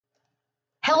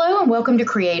Hello and welcome to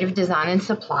Creative Design and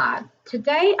Supply.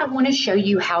 Today I want to show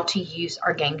you how to use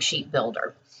our Gang Sheet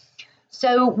Builder.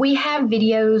 So we have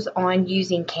videos on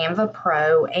using Canva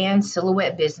Pro and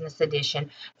Silhouette Business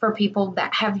Edition for people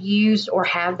that have used or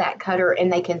have that cutter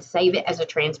and they can save it as a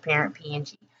transparent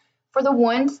PNG. For the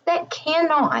ones that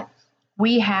cannot,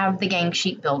 we have the Gang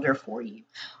Sheet Builder for you.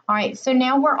 All right, so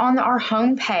now we're on our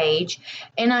home page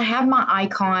and I have my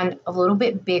icon a little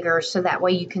bit bigger so that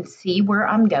way you can see where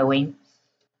I'm going.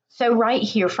 So right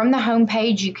here from the home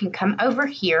page, you can come over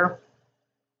here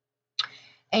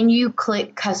and you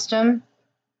click Custom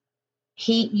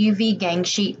Heat UV Gang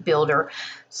Sheet Builder.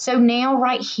 So now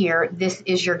right here, this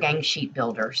is your Gang Sheet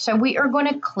Builder. So we are going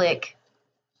to click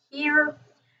here.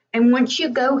 And once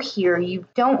you go here, you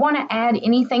don't want to add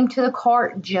anything to the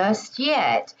cart just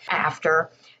yet. After,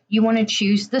 you want to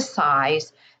choose the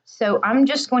size. So I'm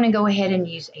just going to go ahead and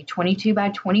use a 22 by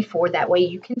 24. That way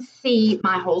you can see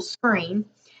my whole screen.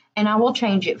 And I will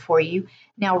change it for you.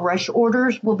 Now, rush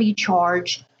orders will be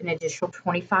charged an additional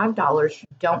 $25. You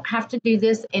don't have to do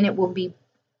this, and it will be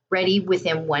ready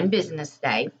within 1 business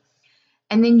day.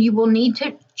 And then you will need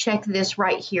to check this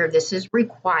right here. This is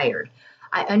required.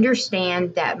 I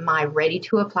understand that my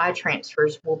ready-to-apply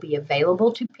transfers will be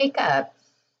available to pick up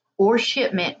or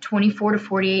shipment 24 to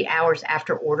 48 hours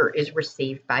after order is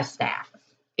received by staff.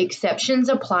 Exceptions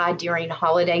apply during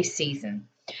holiday season.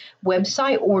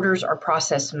 Website orders are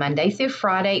processed Monday through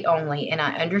Friday only, and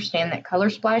I understand that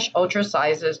ColorSplash Ultra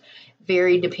sizes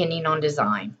vary depending on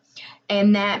design.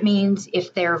 And that means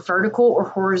if they're vertical or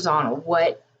horizontal,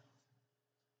 what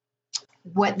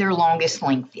their longest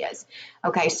length is.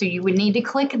 Okay, so you would need to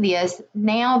click this.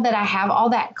 Now that I have all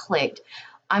that clicked,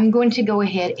 I'm going to go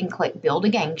ahead and click Build a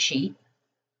Gang Sheet.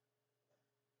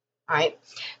 All right,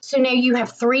 so now you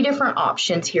have 3 different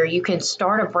options here. You can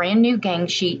start a brand new gang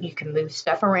sheet. You can move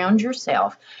stuff around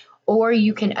yourself, or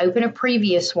you can open a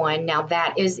previous one. Now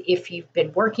that is if you've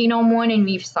been working on one and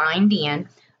you've signed in.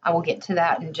 I will get to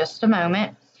that in just a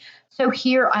moment. So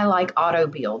here I like auto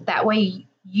build. That way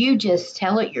you just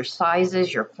tell it your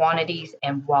sizes, your quantities,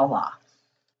 and voila.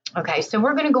 Okay, so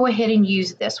we're going to go ahead and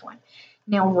use this one.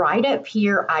 Now right up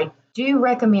here, I do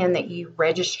recommend that you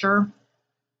register.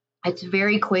 It's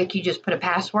very quick. You just put a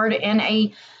password and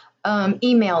a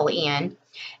email in,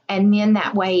 and then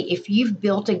that way, if you've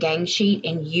built a gang sheet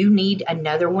and you need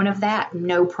another one of that,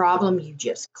 no problem. You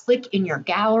just click in your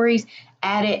galleries,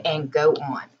 add it, and go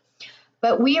on.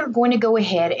 But we are going to go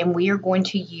ahead and we are going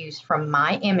to use from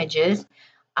my images.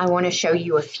 I want to show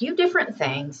you a few different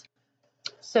things.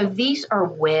 So these are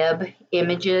web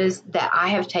images that I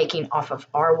have taken off of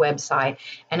our website,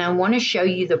 and I want to show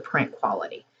you the print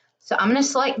quality. So I'm going to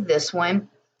select this one,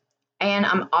 and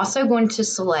I'm also going to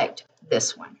select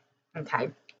this one,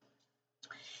 okay?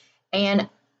 And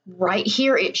right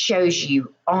here, it shows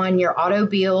you on your auto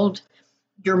build,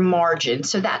 your margin.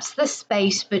 So that's the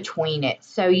space between it.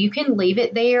 So you can leave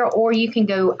it there, or you can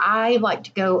go, I like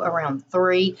to go around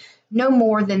 3, no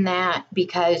more than that,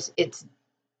 because it's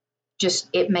just,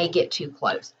 it may get too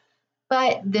close.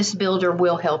 But this builder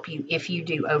will help you if you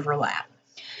do overlap.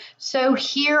 So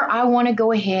here I want to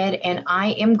go ahead and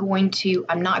I'm not going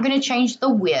to change the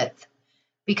width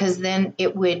because then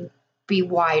it would be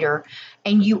wider.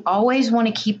 And you always want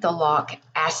to keep the lock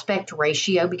aspect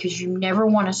ratio because you never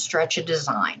want to stretch a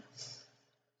design.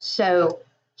 So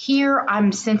here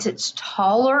since it's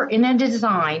taller in a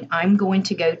design, I'm going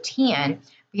to go 10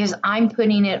 because I'm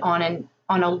putting it on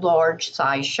a large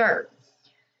size shirt.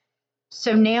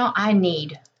 So now I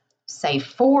need, say,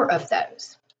 4 of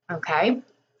those, okay?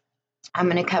 I'm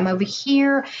going to come over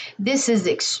here. This is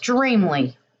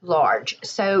extremely large.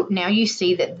 So now you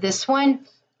see that this one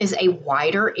is a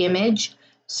wider image.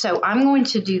 So I'm going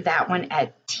to do that one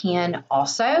at 10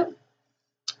 also.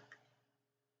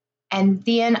 And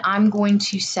then I'm going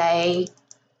to say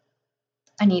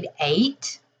I need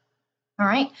 8. All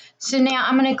right. So now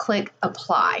I'm going to click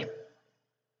Apply.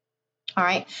 All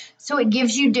right. So it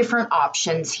gives you different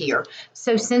options here.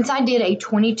 So since I did a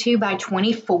 22 by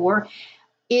 24,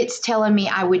 it's telling me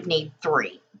I would need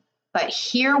 3. But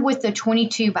here with the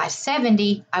 22 by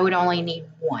 70, I would only need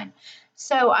 1.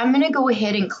 So I'm going to go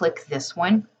ahead and click this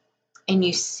one. And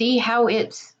you see how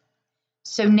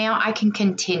so now I can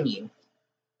continue.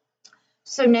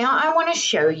 So now I want to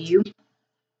show you, let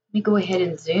me go ahead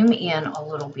and zoom in a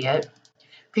little bit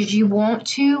because you want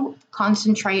to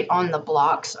concentrate on the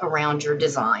blocks around your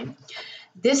design.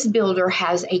 This builder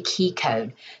has a key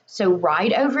code. So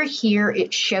right over here,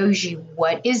 it shows you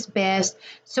what is best.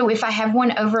 So if I have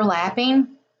one overlapping,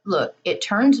 look, it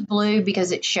turns blue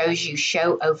because it shows you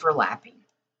show overlapping,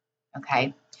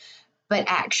 okay? but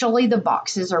actually the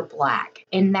boxes are black,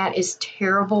 and that is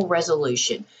terrible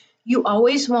resolution. You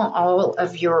always want all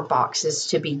of your boxes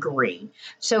to be green.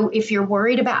 So if you're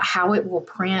worried about how it will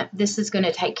print, this is going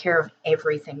to take care of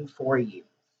everything for you.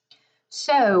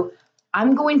 So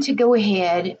I'm going to go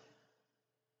ahead,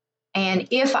 and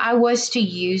if I was to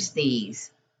use these,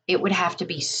 it would have to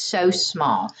be so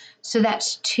small. So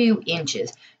that's 2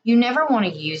 inches. You never want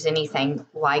to use anything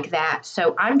like that.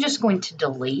 So I'm just going to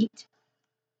delete.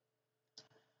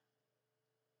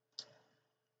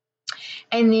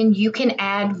 And then you can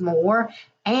add more.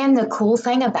 And the cool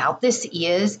thing about this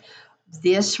is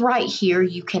this right here,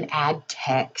 you can add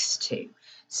text to.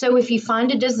 So if you find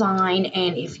a design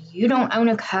and if you don't own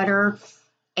a cutter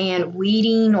and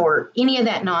weeding or any of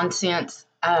that nonsense,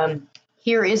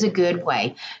 here is a good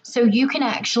way. So you can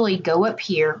actually go up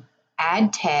here,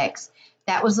 add text.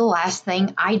 That was the last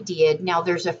thing I did. Now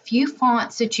there's a few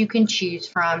fonts that you can choose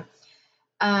from.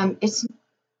 It's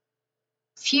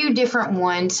few different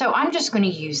ones, so I'm just going to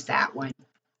use that one.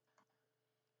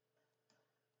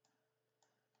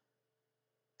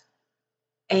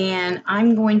 And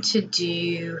I'm going to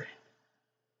do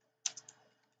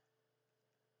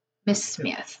Miss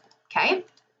Smith, okay?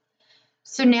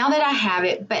 So now that I have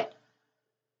it, but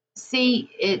see,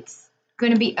 it's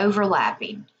going to be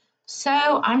overlapping. So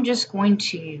I'm just going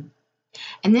to,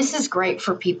 and this is great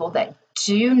for people that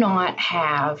do not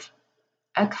have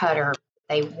a cutter.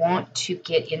 They want to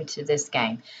get into this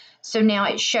game. So now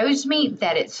it shows me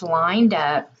that it's lined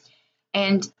up,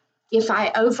 and if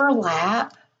I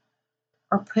overlap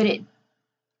or put it,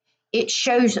 it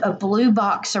shows a blue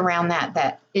box around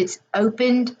that it's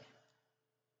opened.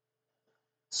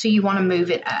 So you want to move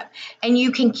it up, and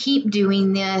you can keep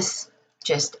doing this.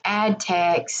 Just add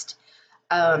text,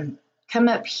 come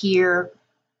up here.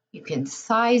 You can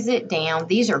size it down.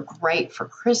 These are great for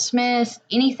Christmas,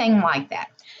 anything like that.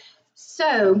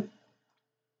 So,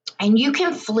 and you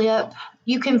can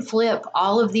flip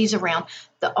all of these around.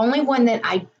 The only one that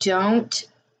I don't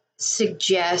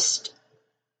suggest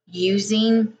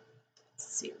using, let's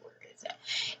see, where is it,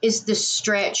 is the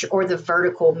stretch or the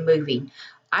vertical moving.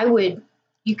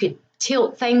 You could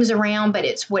tilt things around, but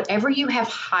it's whatever you have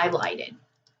highlighted.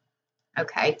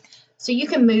 Okay, so you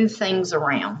can move things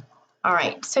around. All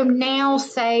right, so now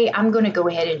say I'm going to go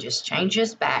ahead and just change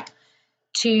this back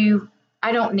to,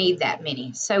 I don't need that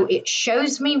many. So it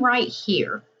shows me right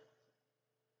here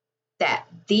that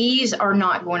these are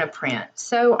not going to print.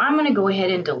 So I'm going to go ahead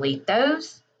and delete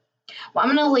those. Well,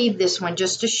 I'm going to leave this one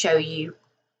just to show you.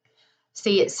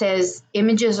 See, it says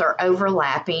images are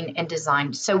overlapping and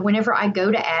designed. So whenever I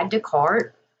go to add to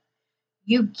cart,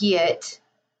 you get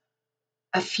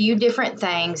a few different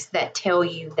things that tell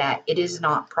you that it is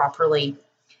not properly.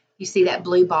 You see that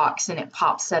blue box and it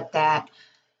pops up that.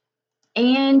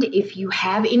 And if you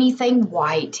have anything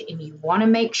white and you want to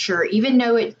make sure, even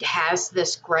though it has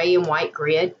this gray and white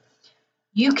grid,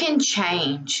 you can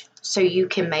change so you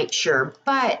can make sure.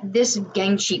 But this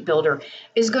Gang Sheet Builder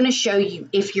is going to show you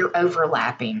if you're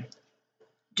overlapping,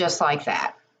 just like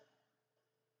that.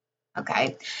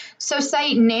 Okay, so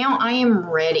say now I am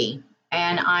ready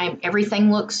and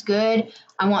everything looks good.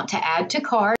 I want to add to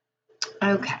cart.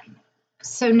 Okay,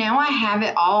 so now I have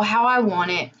it all how I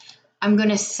want it. I'm going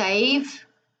to save,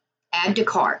 add to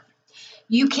cart.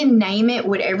 You can name it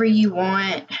whatever you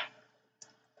want,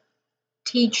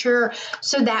 teacher,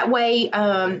 so that way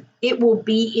it will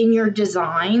be in your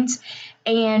designs.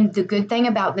 And the good thing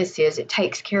about this is it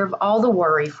takes care of all the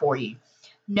worry for you.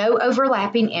 No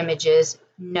overlapping images,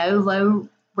 no low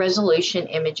resolution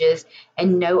images,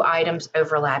 and no items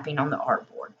overlapping on the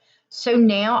artboard. So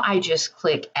now I just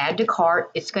click add to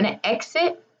cart. It's going to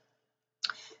exit.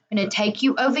 I'm going to take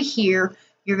you over here.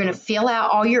 You're going to fill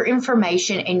out all your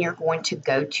information and you're going to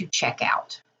go to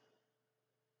checkout.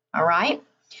 All right.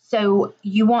 So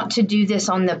you want to do this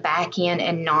on the back end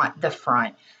and not the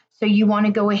front. So you want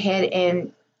to go ahead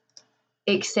and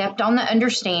accept on the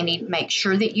understanding. Make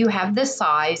sure that you have the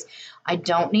size. I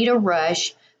don't need a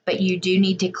rush, but you do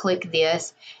need to click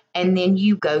this. And then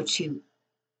you go to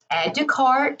add to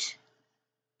cart.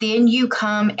 Then you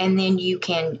come and then you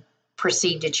can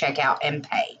proceed to checkout and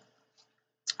pay.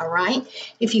 All right.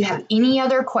 If you have any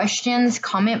other questions,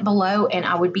 comment below and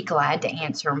I would be glad to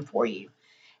answer them for you.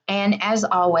 And as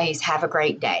always, have a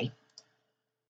great day.